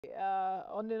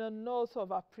On a note of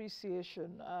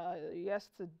appreciation,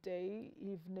 yesterday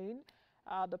evening,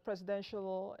 the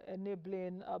Presidential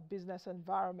Enabling Business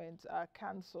Environment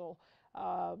Council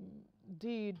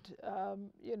did,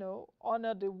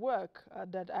 honor the work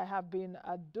that I have been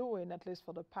doing, at least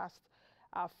for the past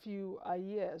few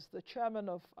years. The chairman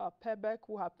of PEBEC,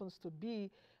 who happens to be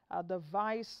the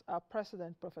vice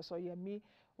president, Professor Yemi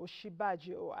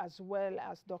Osinbajo, as well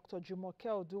as Dr. Jumoke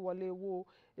Oduwole, who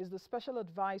is the special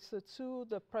advisor to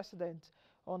the president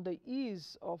on the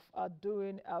ease of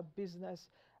doing business.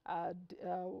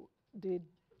 They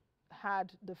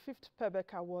had the 5th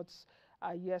PEBEC Awards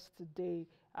yesterday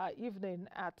evening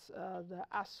at the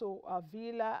Aso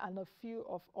Villa, and a few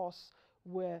of us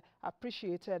were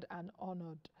appreciated and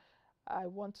honored. I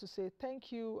want to say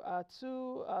thank you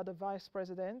to the Vice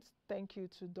President, thank you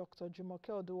to Dr. Jumoke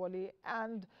Oduwole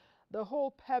and the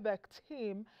whole PEBEC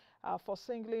team for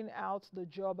singling out the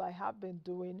job I have been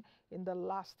doing in the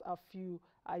last few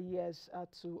years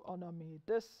to honor me.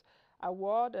 This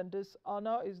award and this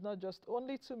honor is not just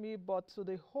only to me, but to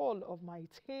the whole of my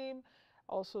team,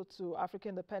 also to African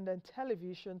Independent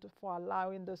Television for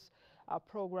allowing this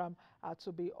program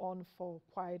to be on for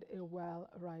quite a while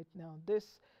right now. This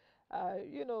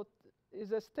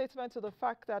is a statement to the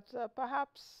fact that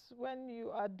perhaps when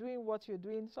you are doing what you're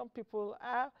doing, some people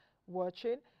are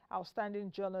watching.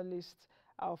 Outstanding journalists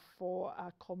for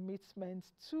our commitment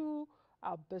to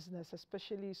our business,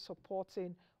 especially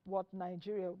supporting what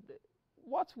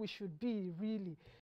we should be really